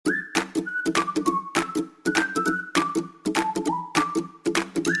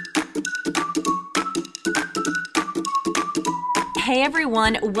Hey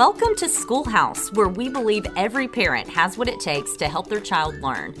everyone, welcome to Schoolhouse, where we believe every parent has what it takes to help their child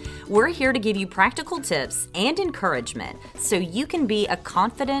learn. We're here to give you practical tips and encouragement so you can be a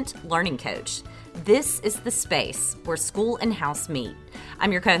confident learning coach. This is the space where school and house meet.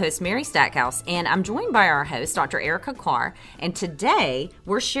 I'm your co-host, Mary Stackhouse, and I'm joined by our host, Dr. Erica Carr, and today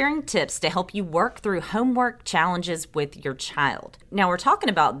we're sharing tips to help you work through homework challenges with your child. Now, we're talking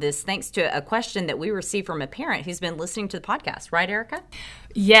about this thanks to a question that we received from a parent who's been listening to the podcast, right, Erica?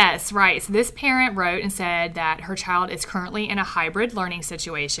 Yes, right. So this parent wrote and said that her child is currently in a hybrid learning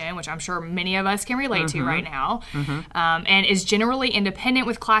situation, which I'm sure many of us can relate to right now, and is generally independent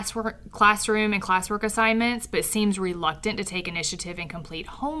with classroom and classwork assignments, but seems reluctant to take initiative and complete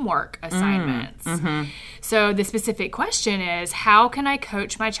homework assignments. So the specific question is, how can I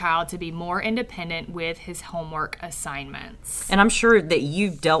coach my child to be more independent with his homework assignments? And I'm sure that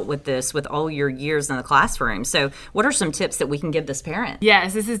you've dealt with this with all your years in the classroom. So what are some tips that we can give this parent?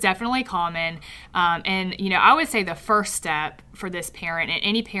 Yes, this is definitely common. And, I would say the first step for this parent and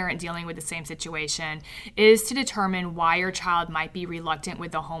any parent dealing with the same situation is to determine why your child might be reluctant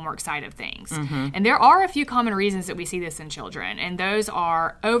with the homework side of things. And there are a few common reasons that we see this in children, and those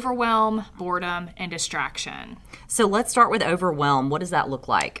are overwhelm, boredom, and distraction. So let's start with overwhelm. What does that look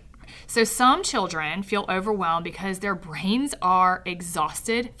like? So some children feel overwhelmed because their brains are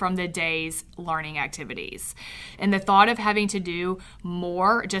exhausted from the day's learning activities. And the thought of having to do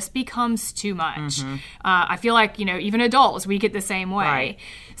more just becomes too much. I feel like, even adults, we get the same way. Right.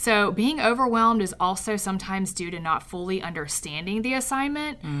 So being overwhelmed is also sometimes due to not fully understanding the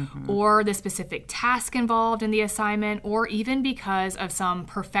assignment or the specific task involved in the assignment, or even because of some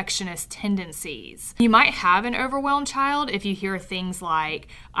perfectionist tendencies. You might have an overwhelmed child if you hear things like,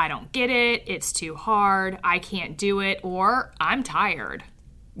 I don't get it, it's too hard, I can't do it, or I'm tired.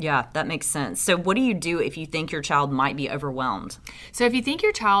 Yeah, that makes sense. So what do you do if you think your child might be overwhelmed? So if you think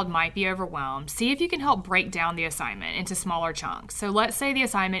your child might be overwhelmed, see if you can help break down the assignment into smaller chunks. So let's say the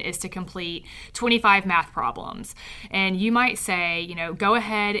assignment is to complete 25 math problems. And you might say, go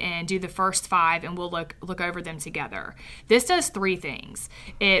ahead and do the first 5 and we'll look over them together. This does 3 things.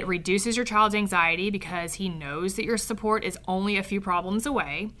 It reduces your child's anxiety because he knows that your support is only a few problems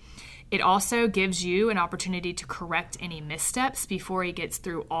away. It also gives you an opportunity to correct any missteps before he gets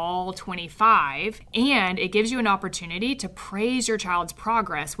through all 25. And it gives you an opportunity to praise your child's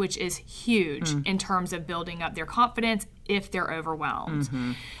progress, which is huge in terms of building up their confidence if they're overwhelmed.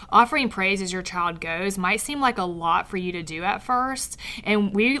 Offering praise as your child goes might seem like a lot for you to do at first.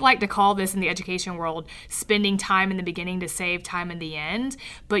 And we like to call this in the education world spending time in the beginning to save time in the end.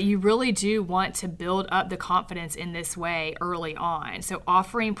 But you really do want to build up the confidence in this way early on. So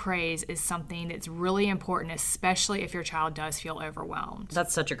offering praise is something that's really important, especially if your child does feel overwhelmed.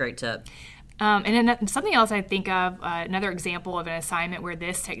 That's such a great tip. And then something else I think of, another example of an assignment where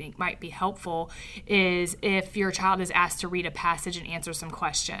this technique might be helpful is if your child is asked to read a passage and answer some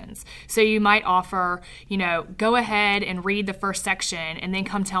questions. So you might offer, go ahead and read the first section and then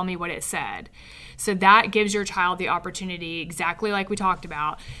come tell me what it said. So that gives your child the opportunity, exactly like we talked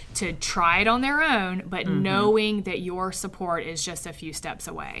about, to try it on their own, but knowing that your support is just a few steps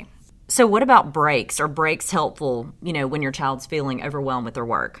away. So what about breaks? Are breaks helpful, when your child's feeling overwhelmed with their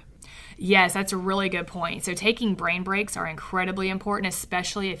work? Yes, that's a really good point. So taking brain breaks are incredibly important,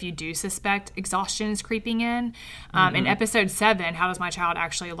 especially if you do suspect exhaustion is creeping in. In episode 7, How Does My Child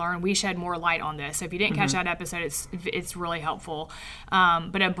Actually Learn?, we shed more light on this. So if you didn't catch that episode, it's really helpful.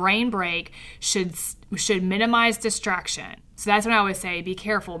 But a brain break should minimize distraction. So that's when I would say be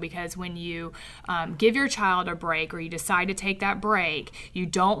careful, because when you give your child a break or you decide to take that break, you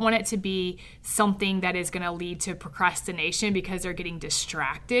don't want it to be something that is going to lead to procrastination because they're getting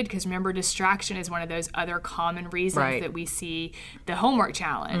distracted. Because remember, distraction is one of those other common reasons that we see the homework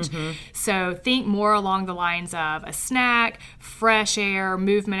challenge. So think more along the lines of a snack, fresh air,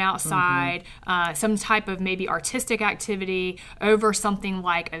 movement outside, some type of maybe artistic activity over something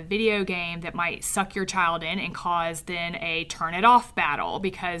like a video game that might suck your child in and cause then a turn it off battle,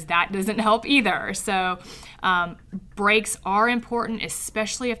 because that doesn't help either. So breaks are important,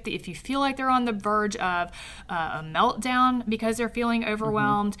 especially if you feel like they're on the verge of a meltdown because they're feeling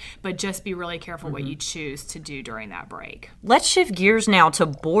overwhelmed, but just be really careful what you choose to do during that break. Let's shift gears now to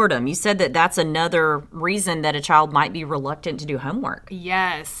boredom. You said that that's another reason that a child might be reluctant to do homework.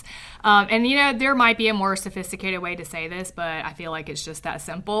 Yes. And, there might be a more sophisticated way to say this, but I feel like it's just that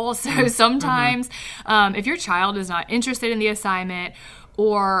simple. So sometimes if your child is not interested in the assignment,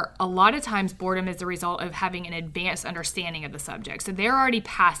 or a lot of times boredom is the result of having an advanced understanding of the subject. So they're already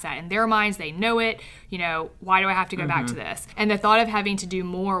past that. In their minds, they know it. Why do I have to go back to this? And the thought of having to do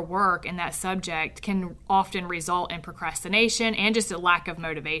more work in that subject can often result in procrastination and just a lack of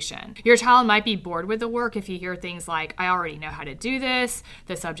motivation. Your child might be bored with the work if you hear things like, I already know how to do this,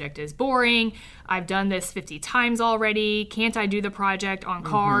 the subject is boring, I've done this 50 times already, can't I do the project on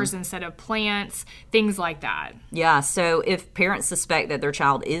cars instead of plants, things like that. Yeah, so if parents suspect that their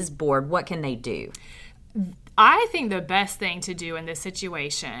child is bored, what can they do? I think the best thing to do in this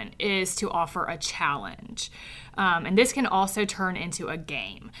situation is to offer a challenge. And this can also turn into a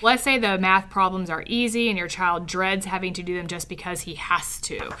game. Let's say the math problems are easy and your child dreads having to do them just because he has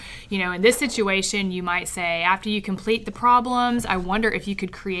to. In this situation, you might say, after you complete the problems, I wonder if you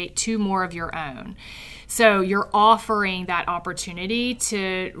could create 2 more of your own. So you're offering that opportunity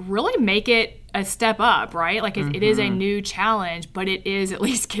to really make it a step up, right? Like it is a new challenge, but it is at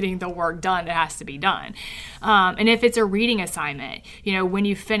least getting the work done that has to be done. And if it's a reading assignment, when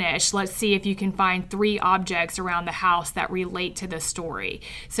you finish, let's see if you can find 3 objects around the house that relate to the story.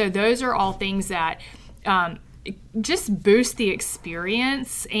 So those are all things that just boost the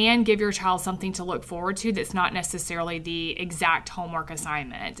experience and give your child something to look forward to that's not necessarily the exact homework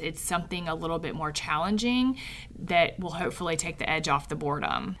assignment. It's something a little bit more challenging that will hopefully take the edge off the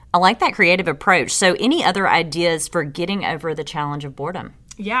boredom. I like that creative approach. So any other ideas for getting over the challenge of boredom?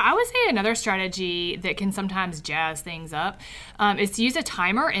 Yeah, I would say another strategy that can sometimes jazz things up is to use a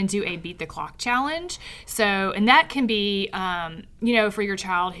timer and do a beat the clock challenge. So, and that can be, for your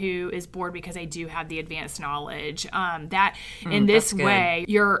child who is bored because they do have the advanced knowledge. In this way,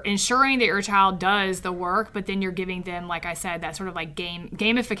 you're ensuring that your child does the work, but then you're giving them, like I said, that sort of like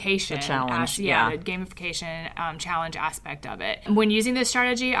gamification. The challenge, the gamification challenge aspect of it. When using this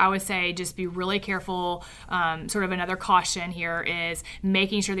strategy, I would say just be really careful. Sort of another caution here is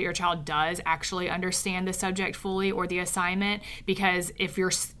making sure that your child does actually understand the subject fully or the assignment, because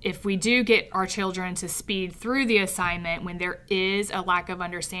if we do get our children to speed through the assignment when there is a lack of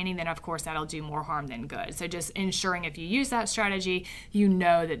understanding, then of course that'll do more harm than good. So just ensuring if you use that strategy,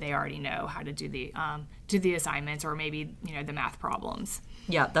 that they already know how to do the assignments or maybe the math problems.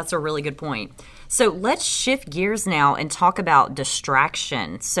 Yeah, that's a really good point. So let's shift gears now and talk about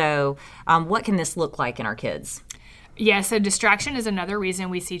distraction. So what can this look like in our kids? Yeah, so distraction is another reason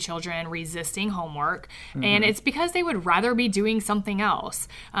we see children resisting homework, and it's because they would rather be doing something else.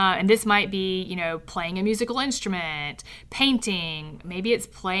 And this might be, playing a musical instrument, painting, maybe it's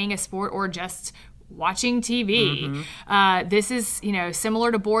playing a sport or just watching TV. This is,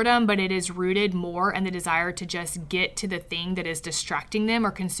 similar to boredom, but it is rooted more in the desire to just get to the thing that is distracting them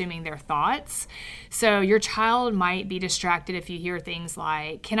or consuming their thoughts. So your child might be distracted if you hear things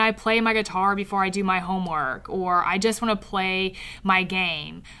like, can I play my guitar before I do my homework? Or I just want to play my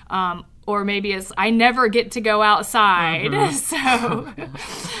game. Or maybe it's, I never get to go outside.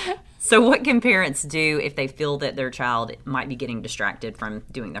 So what can parents do if they feel that their child might be getting distracted from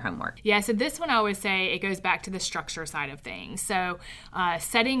doing their homework? Yeah, so this one I would say it goes back to the structure side of things. So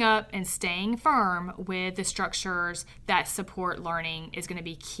setting up and staying firm with the structures that support learning is going to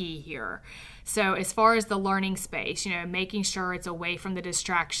be key here. So as far as the learning space, making sure it's away from the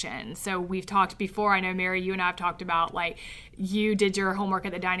distraction. So we've talked before, I know, Mary, you and I have talked about, like, you did your homework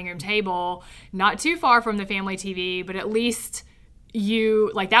at the dining room table, not too far from the family TV, but at least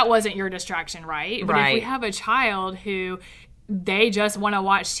that wasn't your distraction, right? But if we have a child who they just want to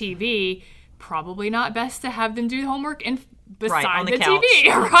watch TV, probably not best to have them do the homework beside the couch. TV,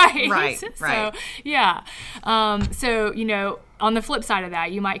 right? Right. So, yeah. On the flip side of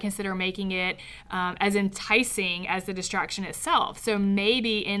that, you might consider making it as enticing as the distraction itself. So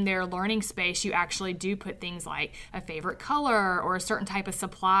maybe in their learning space, you actually do put things like a favorite color or a certain type of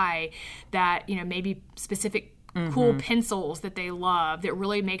supply that, maybe specific cool pencils that they love that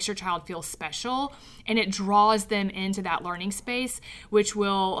really makes your child feel special, and it draws them into that learning space, which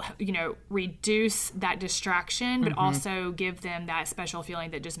will, reduce that distraction, but also give them that special feeling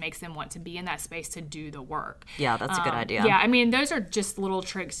that just makes them want to be in that space to do the work. Yeah, that's a good idea. Yeah, I mean, those are just little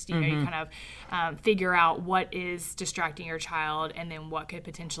tricks, you kind of figure out what is distracting your child and then what could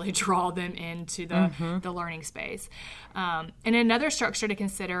potentially draw them into the learning space. And another structure to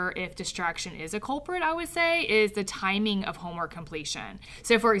consider if distraction is a culprit, I would say, is the timing of homework completion.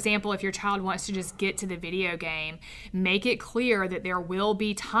 So, for example, if your child wants to just get to the video game, make it clear that there will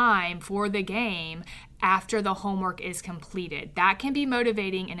be time for the game after the homework is completed. That can be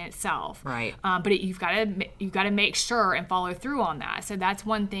motivating in itself, right? But you've got to make sure and follow through on that. So that's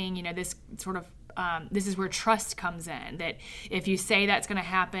one thing. This sort of this is where trust comes in. That if you say that's going to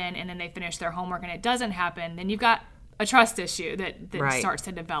happen and then they finish their homework and it doesn't happen, then you've got a trust issue that right. starts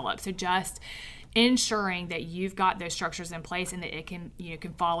to develop. So just ensuring that you've got those structures in place and that it can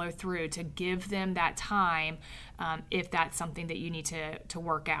follow through to give them that time if that's something that you need to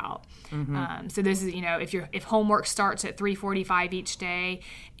work out. So this is, if homework starts at 3:45 each day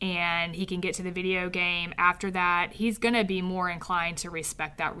and he can get to the video game after that, he's going to be more inclined to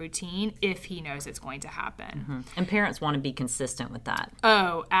respect that routine if he knows it's going to happen. And parents want to be consistent with that.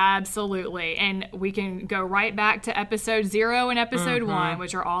 Oh, absolutely. And we can go right back to episode 0 and episode 1,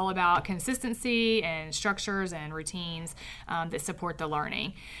 which are all about consistency and structures and routines that support the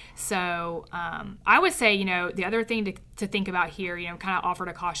learning. So I would say, the other thing to think about here, kind of offered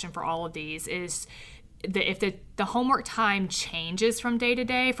a caution for all of these is that if the homework time changes from day to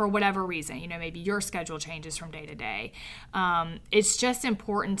day for whatever reason, maybe your schedule changes from day to day, it's just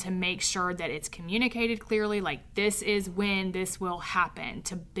important to make sure that it's communicated clearly, like this is when this will happen,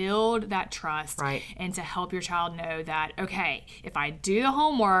 to build that trust, right. And to help your child know that, okay, if I do the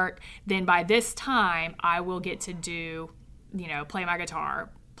homework, then by this time I will get to do, play my guitar,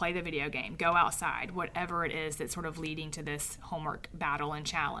 play the video game, go outside, whatever it is that's sort of leading to this homework battle and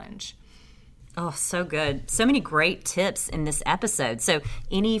challenge. Oh, so good. So many great tips in this episode. So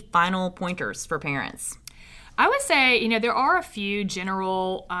any final pointers for parents? I would say, there are a few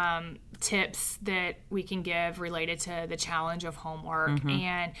general tips that we can give related to the challenge of homework.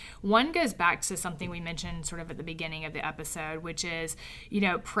 And one goes back to something we mentioned sort of at the beginning of the episode, which is,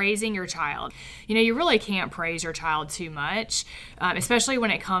 praising your child. You really can't praise your child too much, especially when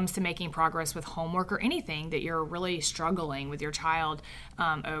it comes to making progress with homework or anything that you're really struggling with your child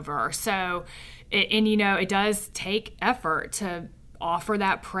over. So, it does take effort to offer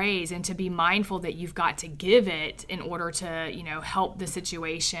that praise and to be mindful that you've got to give it in order to, help the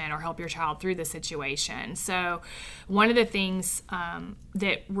situation or help your child through the situation. So one of the things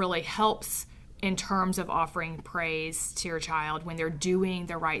that really helps in terms of offering praise to your child when they're doing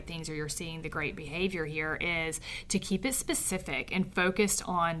the right things or you're seeing the great behavior here is to keep it specific and focused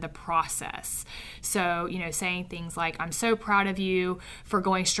on the process. So, saying things like, I'm so proud of you for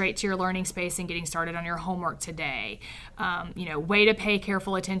going straight to your learning space and getting started on your homework today. Way to pay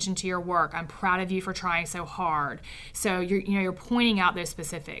careful attention to your work. I'm proud of you for trying so hard. So you're pointing out those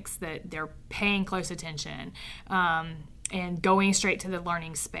specifics that they're paying close attention. And going straight to the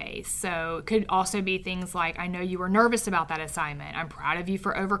learning space. So it could also be things like, I know you were nervous about that assignment. I'm proud of you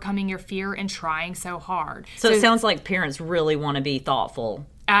for overcoming your fear and trying so hard. So it sounds like parents really want to be thoughtful.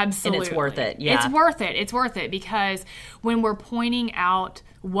 Absolutely. And it's worth it. Yeah. It's worth it. It's worth it because when we're pointing out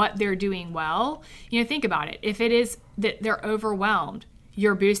what they're doing well, think about it. If it is that they're overwhelmed,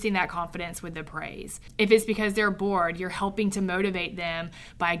 you're boosting that confidence with the praise. If it's because they're bored, you're helping to motivate them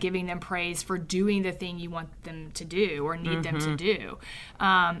by giving them praise for doing the thing you want them to do or need them to do.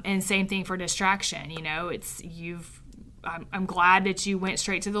 And same thing for distraction. I'm glad that you went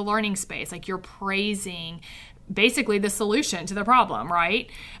straight to the learning space. Like you're praising basically the solution to the problem, right?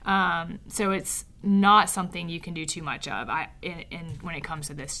 So it's not something you can do too much of when it comes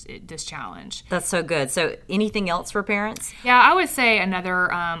to this challenge. That's so good. So anything else for parents? Yeah, I would say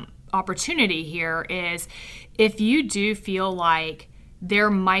another opportunity here is if you do feel like there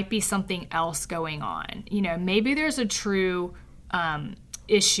might be something else going on, maybe there's a true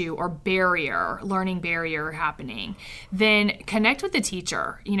issue or learning barrier happening, then connect with the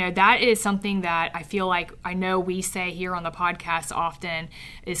teacher. That is something that I feel like I know we say here on the podcast often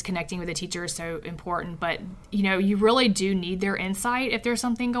is connecting with the teacher is so important, but you really do need their insight if there's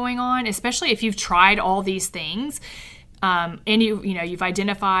something going on, especially if you've tried all these things. And you've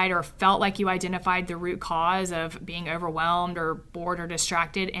identified or felt like you identified the root cause of being overwhelmed or bored or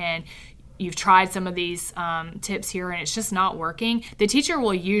distracted, and you've tried some of these tips here and it's just not working, the teacher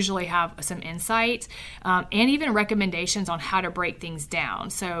will usually have some insight and even recommendations on how to break things down.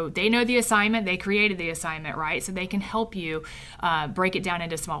 So they know the assignment, they created the assignment, right? So they can help you break it down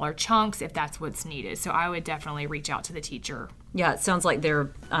into smaller chunks if that's what's needed. So I would definitely reach out to the teacher. Yeah, it sounds like their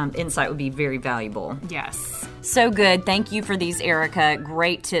insight would be very valuable. Yes. So good. Thank you for these, Erica.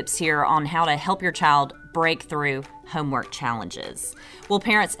 Great tips here on how to help your child break through homework challenges. Well,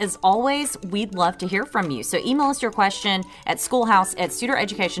 parents, as always, we'd love to hear from you. So email us your question at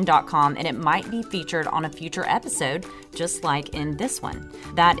schoolhouse@studereducation.com, and it might be featured on a future episode, just like in this one.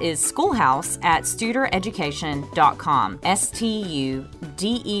 That is schoolhouse@studereducation.com,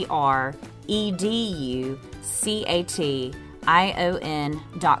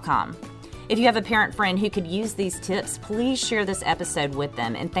 STUDEREDUCATION.com. If you have a parent friend who could use these tips, please share this episode with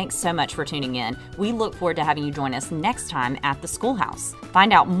them. And thanks so much for tuning in. We look forward to having you join us next time at the Schoolhouse.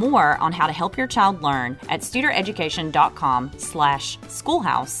 Find out more on how to help your child learn at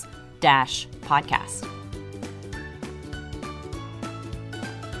studereducation.com/schoolhouse-podcast.